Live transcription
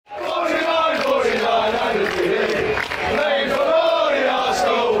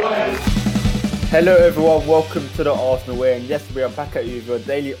Hello everyone, welcome to the Arsenal Way, and yes, we are back at you with your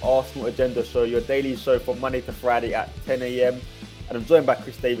daily Arsenal agenda show, your daily show from Monday to Friday at 10 a.m. And I'm joined by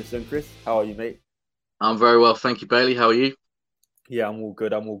Chris Davison. Chris, how are you, mate? I'm very well, thank you, Bailey. How are you? Yeah, I'm all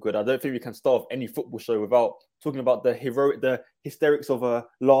good. I don't think we can start off any football show without talking about the hysterics of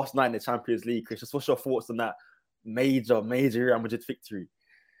last night in the Champions League. Chris, just what's your thoughts on that major Real Madrid victory?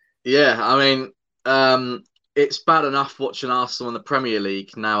 Yeah, I mean, it's bad enough watching Arsenal in the Premier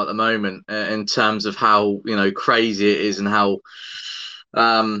League now at the moment in terms of how crazy it is and how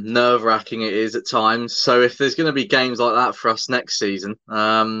nerve-wracking it is at times. So if there's going to be games like that for us next season,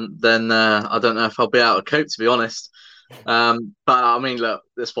 then I don't know if I'll be able to cope, to be honest. But I mean, look,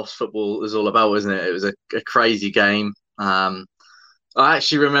 that's what football is all about, isn't it? It was a crazy game. I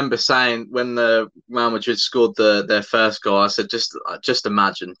actually remember saying when the Real Madrid scored their first goal, I said, just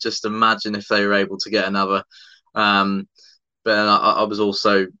imagine if they were able to get another. But I was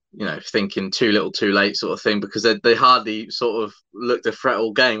also, thinking too little, too late sort of thing, because they hardly sort of looked a threat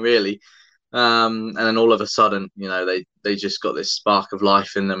all game, really. And then all of a sudden, they just got this spark of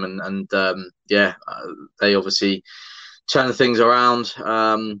life in them, and they obviously turned things around.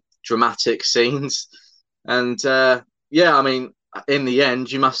 Dramatic scenes, and I mean, in the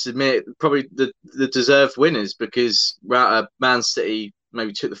end, you must admit, probably the deserved winners, because Man City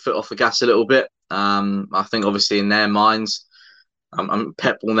maybe took the foot off the gas a little bit. I think obviously in their minds,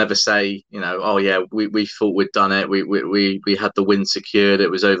 Pep will never say, oh yeah, we thought we'd done it. We had the win secured. It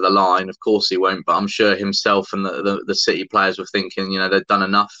was over the line. Of course he won't, but I'm sure himself and the City players were thinking, they'd done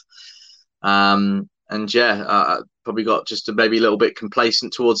enough. Probably got just maybe a little bit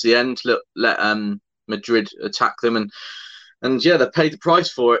complacent towards the end. Let Madrid attack them, and they paid the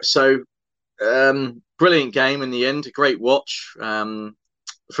price for it. So brilliant game in the end, a great watch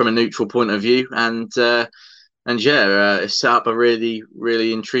from a neutral point of view, and it set up a really,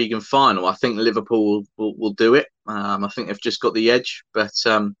 really intriguing final. I think Liverpool will do it. I think they've just got the edge, but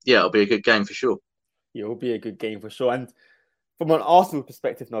it'll be a good game for sure. Yeah, it'll be a good game for sure. And from an Arsenal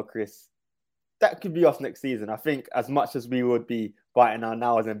perspective now, Chris, that could be us next season. I think as much as we would be biting our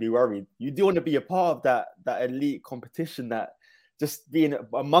nails and be worried, you do want to be a part of that elite competition, that just being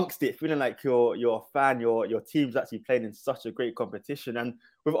amongst it, feeling like you're a fan, your team's actually playing in such a great competition. And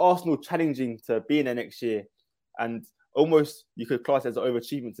with Arsenal challenging to be in there next year, and almost you could class it as an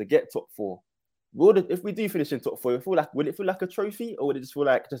overachievement to get top four. If we do finish in top four, will it feel like a trophy, or would it just feel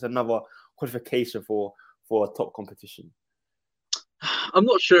like just another qualification for a top competition? I'm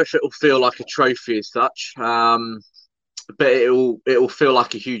not sure if it will feel like a trophy as such, but it'll feel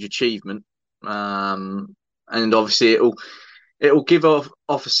like a huge achievement, and obviously it'll give off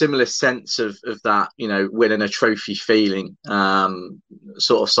a similar sense of that, winning a trophy feeling,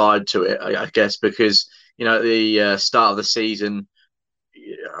 sort of side to it, I guess, because at the start of the season,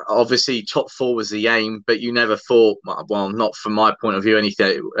 obviously top four was the aim, but you never thought, well, not from my point of view,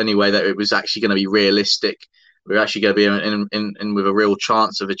 anyway, that it was actually going to be realistic. We're actually going to be in with a real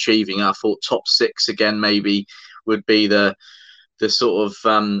chance of achieving. I thought top six again maybe would be the sort of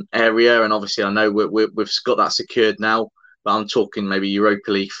area, and obviously I know we've got that secured now. But I'm talking maybe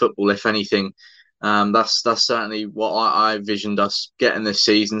Europa League football, if anything. That's certainly what I visioned us getting this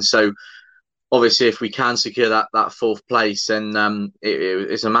season. So obviously, if we can secure that fourth place, then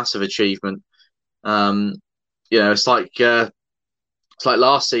it's a massive achievement. It's like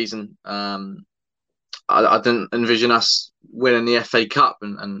last season. I didn't envision us winning the FA Cup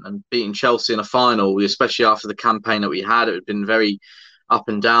and beating Chelsea in a final, especially after the campaign that we had. It had been very up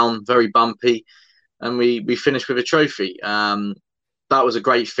and down, very bumpy, and we finished with a trophy. That was a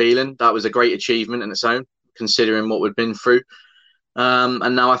great feeling. That was a great achievement in its own, considering what we'd been through.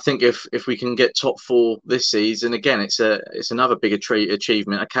 And now I think if we can get top four this season, again, it's another big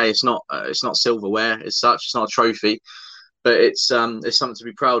achievement. Okay, it's not silverware as such. It's not a trophy, but it's something to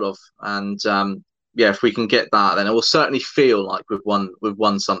be proud of. And if we can get that, then it will certainly feel like we've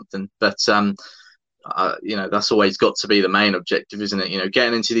won something. But that's always got to be the main objective, isn't it?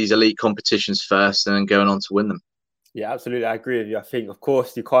 Getting into these elite competitions first, and then going on to win them. Yeah, absolutely. I agree with you. I think, of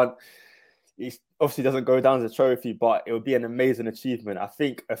course, you can't. It obviously doesn't go down as a trophy, but it would be an amazing achievement. I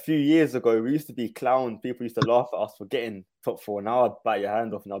think a few years ago, we used to be clowned. People used to laugh at us for getting top four. Now I'd bite your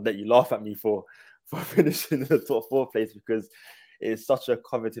hand off and I'll let you laugh at me for finishing in the top four place, because it's such a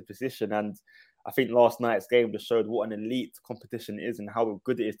coveted position. And I think last night's game just showed what an elite competition is and how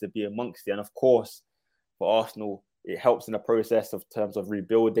good it is to be amongst it. And of course, for Arsenal, it helps in the process of terms of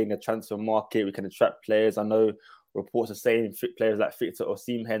rebuilding the transfer market. We can attract players. I know reports are saying players like Victor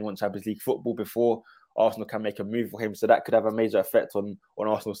Osimhen want Champions League football before Arsenal can make a move for him. So that could have a major effect on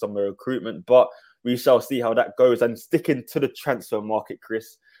Arsenal's summer recruitment. But we shall see how that goes. And sticking to the transfer market,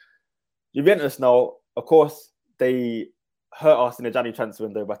 Chris, Juventus now, of course, they hurt us in the January transfer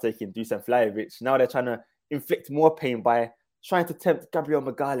window by taking Dusan Vlahovic. Now they're trying to inflict more pain by trying to tempt Gabriel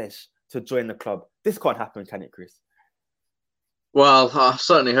Magalhaes to join the club. This can't happen, can it, Chris? Well, I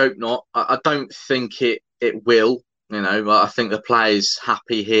certainly hope not. I don't think it will. But I think the player's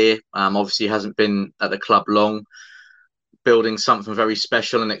happy here. Obviously, he hasn't been at the club long, building something very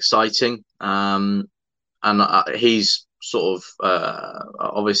special and exciting. And he's sort of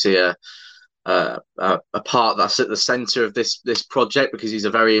obviously a part that's at the centre of this project, because he's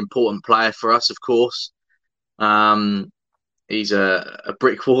a very important player for us, of course. He's a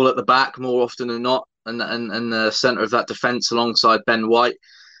brick wall at the back more often than not, and the centre of that defence alongside Ben White.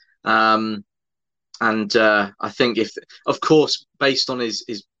 I think, if, of course, based on his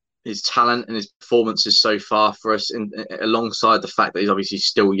talent and his performances so far for us, alongside the fact that he's obviously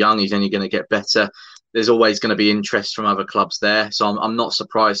still young, he's only going to get better. There's always going to be interest from other clubs there, so I'm not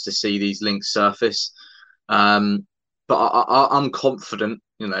surprised to see these links surface. But I'm confident,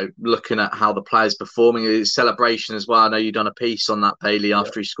 looking at how the player's performing. His celebration as well. I know you've done a piece on that, Bailey,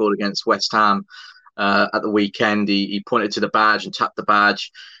 after he scored against West Ham at the weekend. He pointed to the badge and tapped the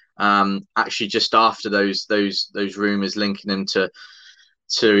badge. Actually, just after those rumours linking him to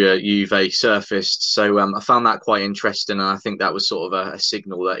Juve surfaced, so I found that quite interesting, and I think that was sort of a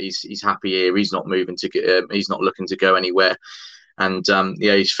signal that he's happy here. He's not moving to, he's not looking to go anywhere, and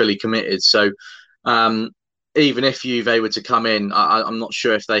he's fully committed. So even if Juve were to come in, I'm not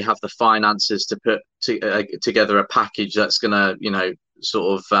sure if they have the finances to put together a package that's going to,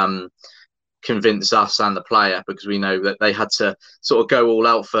 sort of convince us and the player, because we know that they had to sort of go all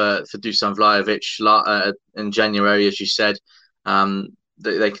out for Dusan Vlahovic in January, as you said.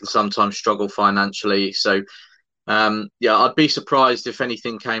 They can sometimes struggle financially. So, I'd be surprised if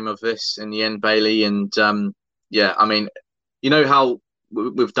anything came of this in the end, Bailey. And I mean, how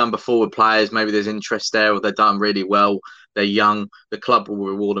we've done before with players, maybe there's interest there, or they've done really well, they're young, the club will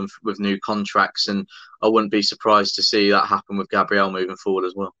reward them with new contracts. And I wouldn't be surprised to see that happen with Gabriel moving forward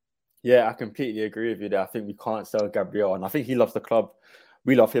as well. Yeah, I completely agree with you there. I think we can't sell Gabriel, and I think he loves the club.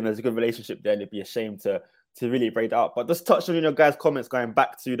 We love him. There's a good relationship there, and it'd be a shame to really break that up. But just touching on your guys' comments, going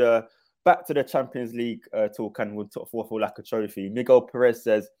back to the Champions League talk, and we'll talk for like a trophy. Miguel Perez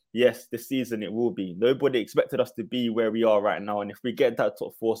says, yes, this season it will be. Nobody expected us to be where we are right now, and if we get that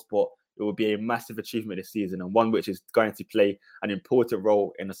top 4 spot, it will be a massive achievement this season, and one which is going to play an important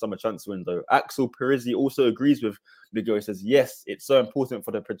role in the summer transfer window. Axel Perizzi also agrees with Miguel. He says, yes, it's so important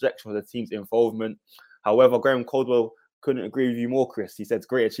for the projection of the team's involvement. However, Graham Caldwell couldn't agree with you more, Chris. He said it's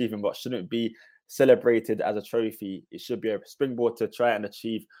great achievement, but shouldn't be celebrated as a trophy. It should be a springboard to try and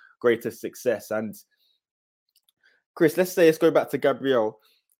achieve greater success. And Chris, let's go back to Gabriel.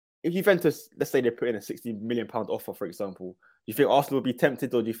 If Juventus, let's say they put in a £60 million offer, for example, do you think Arsenal would be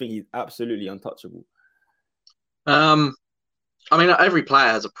tempted, or do you think he's absolutely untouchable? I mean, every player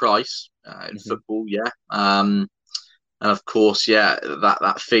has a price in football, yeah. And of course, yeah,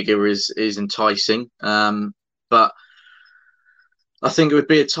 that figure is enticing. But I think it would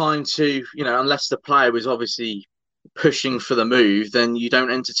be a time to, unless the player was obviously pushing for the move, then you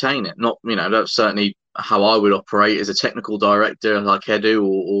don't entertain it. Not, that's certainly how I would operate as a technical director like Edu,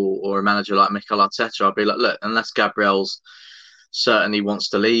 or a manager like Mikel Arteta. I'd be like, look, unless Gabriel's certainly wants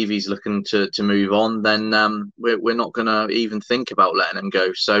to leave, he's looking to move on, then we're not going to even think about letting him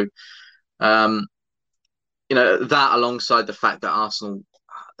go. So, that alongside the fact that Arsenal,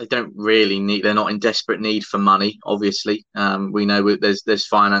 they don't really need, they're not in desperate need for money, obviously. We know there's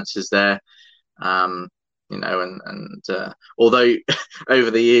finances there. Although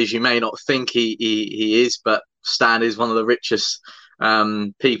over the years you may not think he is, but Stan is one of the richest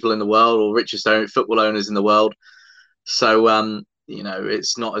people in the world, or richest football owners in the world. So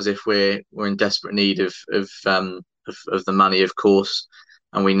it's not as if we're in desperate need of the money, of course.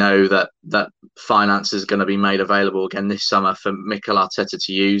 And we know that finance is going to be made available again this summer for Mikel Arteta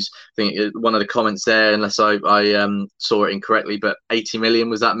to use. I think one of the comments there, unless I saw it incorrectly, but 80 million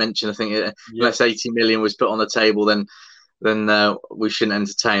was that mentioned? I think unless 80 million was put on the table, then we shouldn't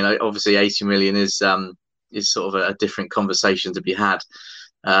entertain. Obviously, 80 million is sort of a different conversation to be had.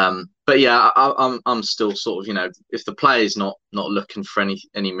 But yeah, I'm still sort of, if the player is not looking for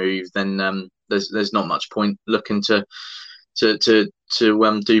any move, then there's not much point looking to do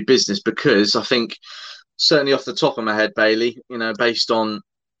business, because I think certainly off the top of my head, Bailey, based on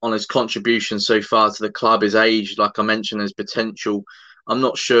his contribution so far to the club, his age, like I mentioned, his potential, I'm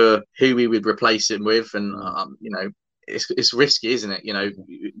not sure who we would replace him with, and it's risky, isn't it?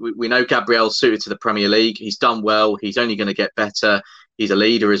 We know Gabriel's suited to the Premier League. He's done well. He's only going to get better. He's a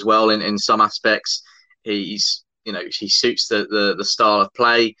leader as well in some aspects. He suits the style of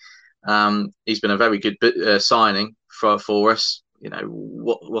play. He's been a very good signing for us.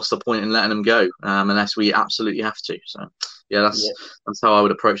 What's the point in letting him go unless we absolutely have to? So yeah, that's how I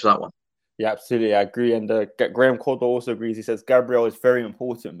would approach that one. Yeah, absolutely, I agree. And Graham Caldwell also agrees. He says Gabriel is very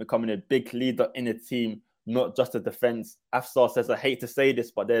important, becoming a big leader in the team, not just the defense. Afsar says, I hate to say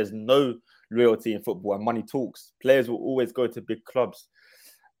this, but there's no loyalty in football, and money talks. Players will always go to big clubs.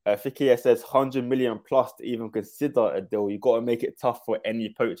 Fikir says 100 million plus to even consider a deal. You've got to make it tough for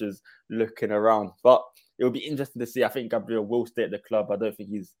any poachers looking around. But it will be interesting to see. I think Gabriel will stay at the club. I don't think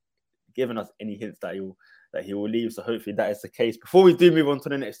he's given us any hints that he will leave. So hopefully that is the case. Before we do move on to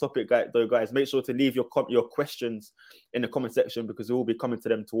the next topic, guys, make sure to leave your questions in the comment section, because we will be coming to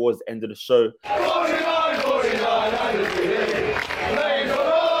them towards the end of the show.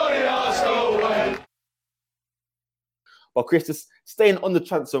 But Chris, just staying on the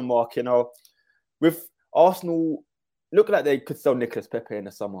transfer market, with Arsenal looking like they could sell Nicolas Pepe in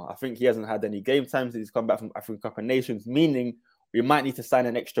the summer. I think he hasn't had any game time since he's come back from African Cup of Nations, meaning we might need to sign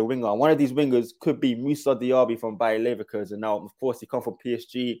an extra winger. And one of these wingers could be Moussa Diaby from Bayer Leverkusen. Now, of course, he comes from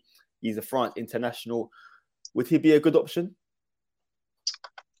PSG. He's a France international. Would he be a good option?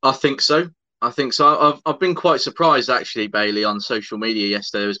 I think so. I've been quite surprised, actually, Bailey, on social media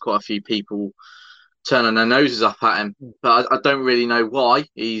yesterday. There was quite a few people turning their noses up at him, but I don't really know why.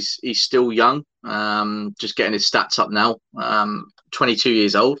 He's still young, just getting his stats up now. 22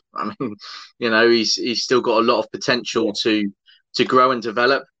 years old. I mean, he's still got a lot of potential to grow and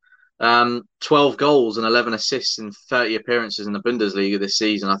develop. 12 goals and 11 assists in 30 appearances in the Bundesliga this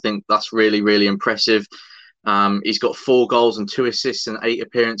season. I think that's really, really impressive. He's got 4 goals and 2 assists in 8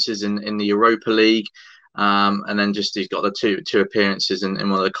 appearances in the Europa League, and then he's got the two appearances in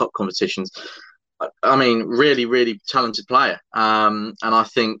one of the cup competitions. I mean, really, really talented player. And I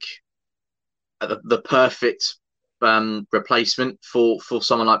think the perfect replacement for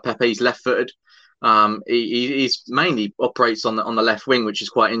someone like Pepe. He's left-footed. He's mainly operates on the left wing, which is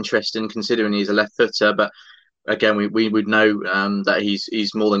quite interesting considering he's a left-footer. But again, we would know that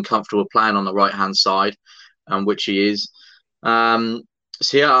he's more than comfortable playing on the right-hand side, which he is. So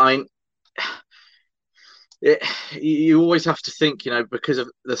yeah, I mean, you always have to think, because of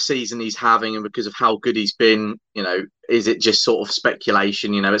the season he's having and because of how good he's been, is it just sort of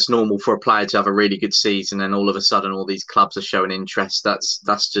speculation? It's normal for a player to have a really good season and all of a sudden all these clubs are showing interest.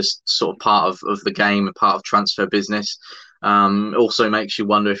 That's just sort of part of the game and part of transfer business. Also makes you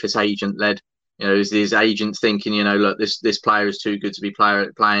wonder if it's agent led. Is his agent thinking, look, this player is too good to be playing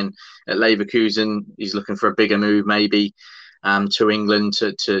at Leverkusen. He's looking for a bigger move, maybe to England,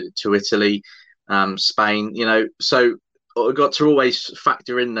 to Italy. Spain, so I've got to always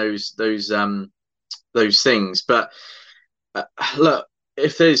factor in those things. But look,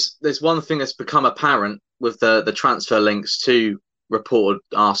 if there's one thing that's become apparent with the transfer links to reported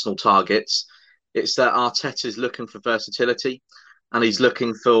Arsenal targets, it's that Arteta's looking for versatility, and he's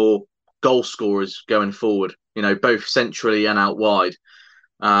looking for goal scorers going forward, both centrally and out wide.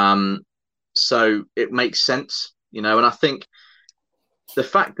 So it makes sense, and I think the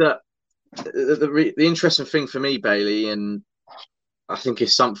fact that the interesting thing for me, Bailey, and I think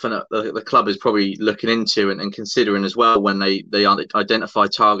is something that the club is probably looking into and considering as well when they identify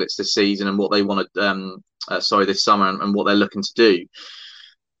targets this season and what they want to, this summer and what they're looking to do,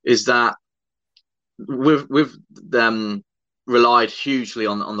 is that we've relied hugely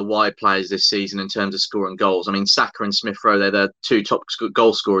on the wide players this season in terms of scoring goals. I mean, Saka and Smith Rowe, they're the 2 top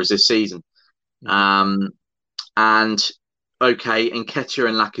goal scorers this season. And okay, Nketiah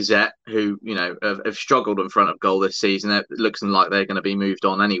and Lacazette, who have struggled in front of goal this season, it looks like they're going to be moved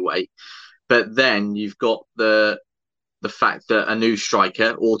on anyway. But then you've got the fact that a new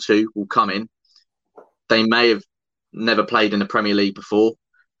striker or 2 will come in. They may have never played in the Premier League before.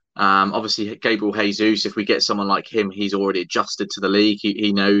 Obviously, Gabriel Jesus, if we get someone like him, he's already adjusted to the league.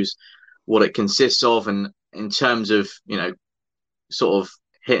 He knows what it consists of, and in terms of sort of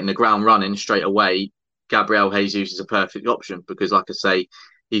hitting the ground running straight away, Gabriel Jesus is a perfect option because, like I say,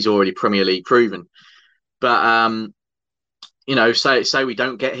 he's already Premier League proven. But say we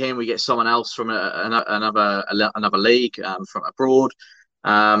don't get him, we get someone else from another league from abroad.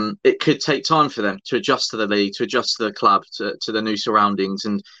 It could take time for them to adjust to the league, to adjust to the club, to the new surroundings,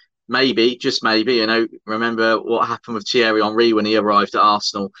 and maybe, just maybe, remember what happened with Thierry Henry when he arrived at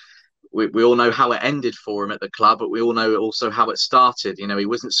Arsenal. We all know how it ended for him at the club, but we all know also how it started. He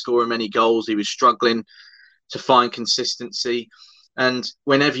wasn't scoring many goals. He was struggling to find consistency. And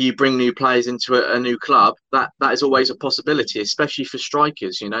whenever you bring new players into a new club, that is always a possibility, especially for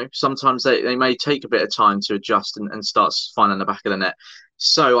strikers. Sometimes they may take a bit of time to adjust and start finding the back of the net.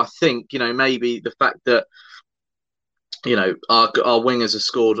 So I think, maybe the fact that our wingers have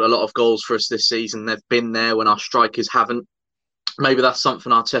scored a lot of goals for us this season. They've been there when our strikers haven't. Maybe that's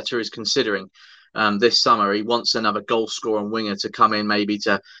something Arteta is considering this summer. He wants another goal scorer and winger to come in, maybe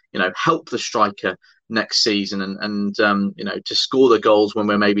to help the striker next season and to score the goals when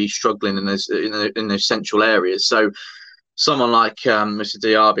we're maybe struggling in those central areas. So someone like Moussa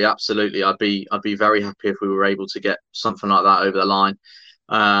Diaby, absolutely, I'd be very happy if we were able to get something like that over the line.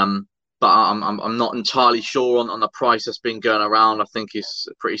 But I'm not entirely sure on the price that's been going around. I think it's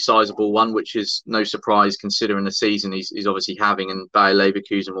a pretty sizable one, which is no surprise considering the season he's obviously having. And Bayer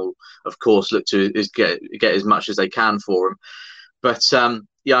Leverkusen will, of course, look to get as much as they can for him. But the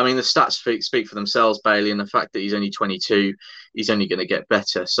stats speak for themselves, Bailey, and the fact that he's only 22, he's only going to get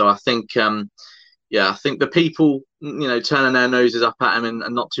better. So I think, I think the people, turning their noses up at him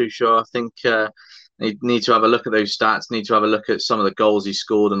and not too sure, I think they need to have a look at those stats, need to have a look at some of the goals he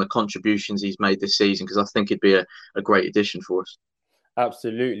scored and the contributions he's made this season, because I think it'd be a great addition for us.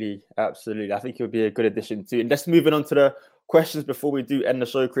 Absolutely. I think it would be a good addition too. And let's move on to the questions before we do end the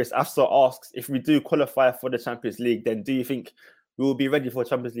show, Chris. Afsa asks, if we do qualify for the Champions League, then do you think we will be ready for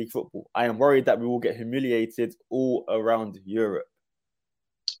Champions League football? I am worried that we will get humiliated all around Europe.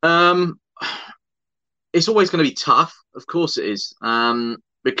 It's always going to be tough. Of course it is.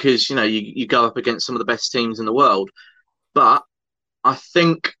 Because, you go up against some of the best teams in the world. But I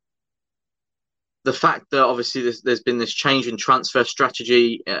think the fact that obviously there's been this change in transfer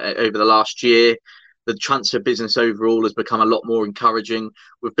strategy over the last year, the transfer business overall has become a lot more encouraging.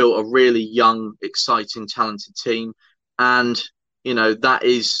 We've built a really young, exciting, talented team. And, that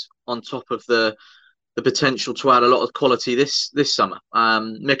is on top of the potential to add a lot of quality this summer.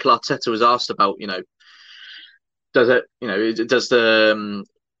 Mikel Arteta was asked about, does the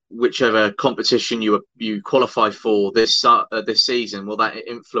whichever competition you qualify for this season, will that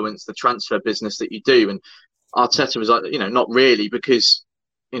influence the transfer business that you do? And Arteta was like, not really, because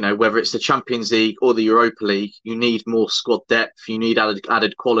whether it's the Champions League or the Europa League, you need more squad depth, you need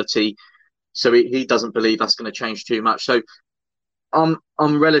added quality. So he doesn't believe that's going to change too much. So I'm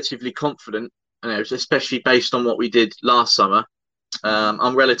relatively confident, especially based on what we did last summer.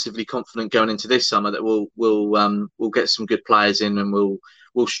 I'm relatively confident going into this summer that we'll get some good players in and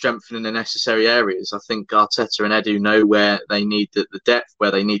we'll strengthen in the necessary areas. I think Arteta and Edu know where they need the depth,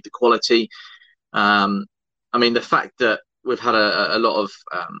 where they need the quality. The fact that we've had a lot of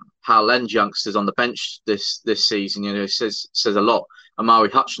Hal End youngsters on the bench this season, says a lot. Amari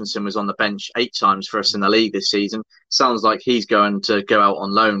Hutchinson was on the bench 8 times for us in the league this season. Sounds like he's going to go out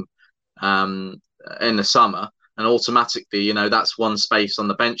on loan in the summer. And automatically, that's one space on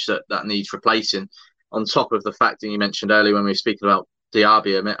the bench that needs replacing. On top of the fact that you mentioned earlier when we were speaking about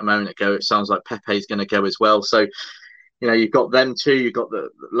Diaby a moment ago, it sounds like Pepe's going to go as well. So, you've got them two. You've got the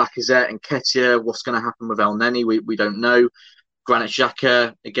Lacazette and Ketia. What's going to happen with El Neni? We don't know. Granit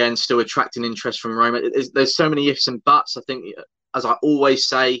Xhaka, again, still attracting interest from Roma. There's so many ifs and buts. I think, as I always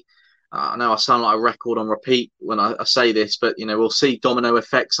say, I know I sound like a record on repeat when I say this, but, we'll see domino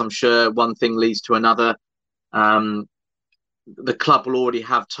effects, I'm sure. One thing leads to another. The club will already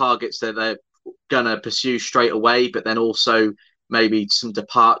have targets that they're going to pursue straight away, but then also maybe some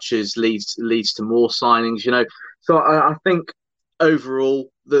departures leads to more signings, So I think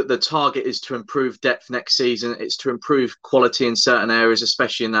overall the target is to improve depth next season. It's to improve quality in certain areas,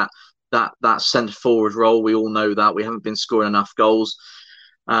 especially in that centre forward role. We all know that we haven't been scoring enough goals,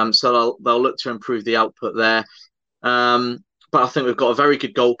 so they'll look to improve the output there. But I think we've got a very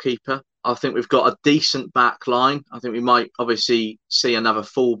good goalkeeper. I think we've got a decent back line. I think we might obviously see another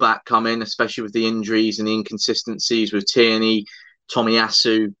full-back come in, especially with the injuries and the inconsistencies with Tierney,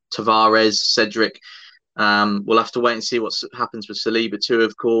 Tomiyasu, Tavares, Cedric. We'll have to wait and see what happens with Saliba too,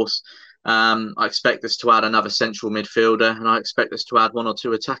 of course. I expect us to add another central midfielder, and I expect us to add 1 or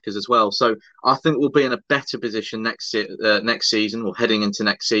 2 attackers as well. So I think we'll be in a better position next season, or heading into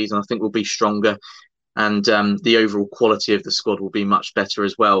next season. I think we'll be stronger. And the overall quality of the squad will be much better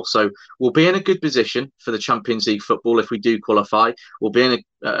as well. So we'll be in a good position for the Champions League football if we do qualify. We'll be in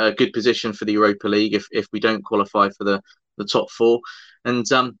a good position for the Europa League if we don't qualify for the top 4. And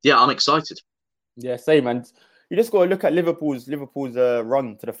I'm excited. Yeah, same. And you just got to look at Liverpool's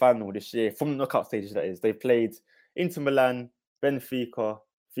run to the final this year, from the knockout stages, that is. They played Inter Milan, Benfica,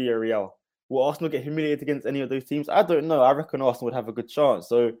 Villarreal. Will Arsenal get humiliated against any of those teams? I don't know. I reckon Arsenal would have a good chance.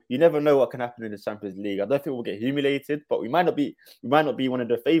 So you never know what can happen in the Champions League. I don't think we'll get humiliated, but we might not be one of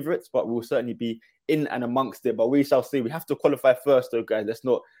the favourites, but we'll certainly be in and amongst it. But we shall see. We have to qualify first, though, guys. Let's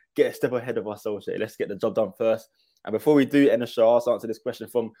not get a step ahead of ourselves here. Let's get the job done first. And before we do end the show, I'll answer this question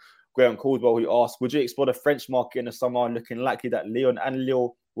from Graham Caldwell, who asked, would you explore the French market in the summer, looking likely that Lyon and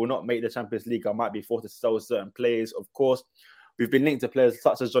Lille will not make the Champions League. I might be forced to sell certain players. Of course, we've been linked to players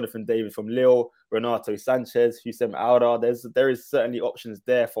such as Jonathan David from Lille, Renato Sanchez, Hussein Alda. There is certainly options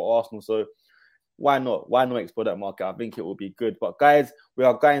there for Arsenal. So why not? Why not explore that market? I think it will be good. But guys, we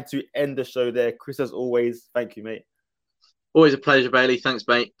are going to end the show there. Chris, as always, thank you, mate. Always a pleasure, Bailey. Thanks,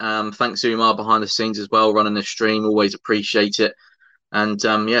 mate. Thanks, Umar, behind the scenes as well, running the stream. Always appreciate it. And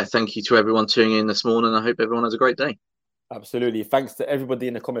thank you to everyone tuning in this morning. I hope everyone has a great day. Absolutely. Thanks to everybody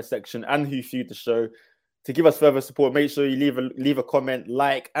in the comment section and who viewed the show. To give us further support, make sure you leave a comment,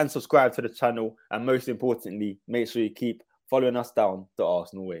 like, and subscribe to the channel. And most importantly, make sure you keep following us down the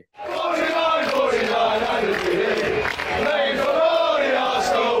Arsenal way.